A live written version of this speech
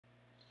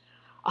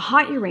A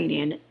hot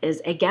Uranian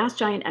is a gas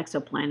giant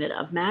exoplanet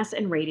of mass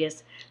and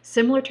radius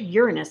similar to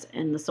Uranus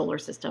in the solar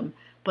system,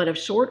 but of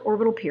short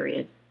orbital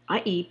period,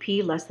 i.e.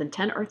 p less than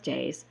 10 Earth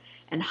days,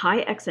 and high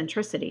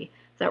eccentricity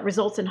that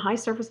results in high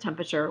surface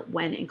temperature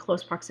when in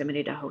close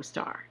proximity to a host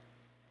star.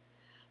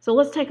 So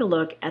let's take a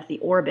look at the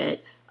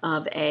orbit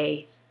of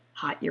a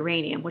hot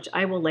uranium, which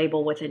I will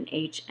label with an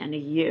H and a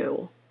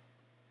U.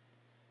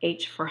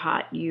 H for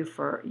hot, U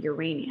for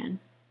Uranian.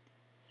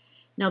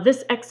 Now,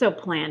 this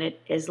exoplanet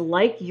is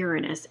like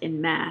Uranus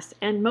in mass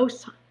and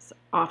most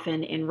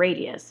often in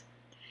radius.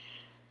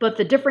 But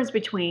the difference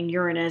between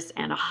Uranus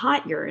and a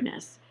hot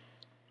Uranus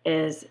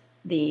is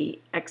the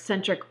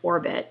eccentric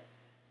orbit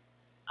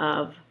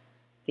of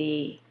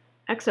the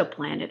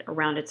exoplanet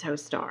around its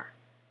host star.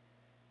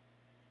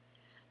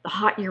 The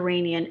hot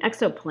Uranian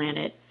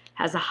exoplanet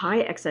has a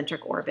high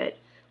eccentric orbit,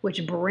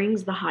 which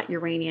brings the hot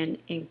Uranian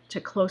into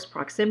close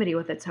proximity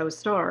with its host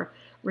star,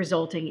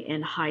 resulting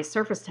in high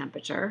surface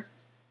temperature,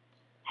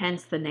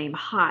 hence the name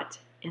hot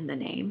in the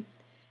name.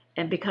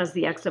 And because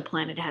the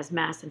exoplanet has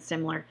mass and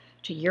similar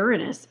to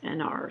Uranus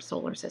in our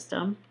solar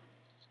system,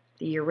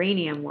 the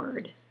uranium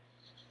word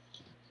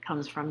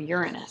comes from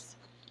Uranus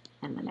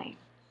in the name,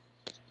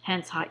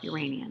 hence hot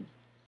Uranian.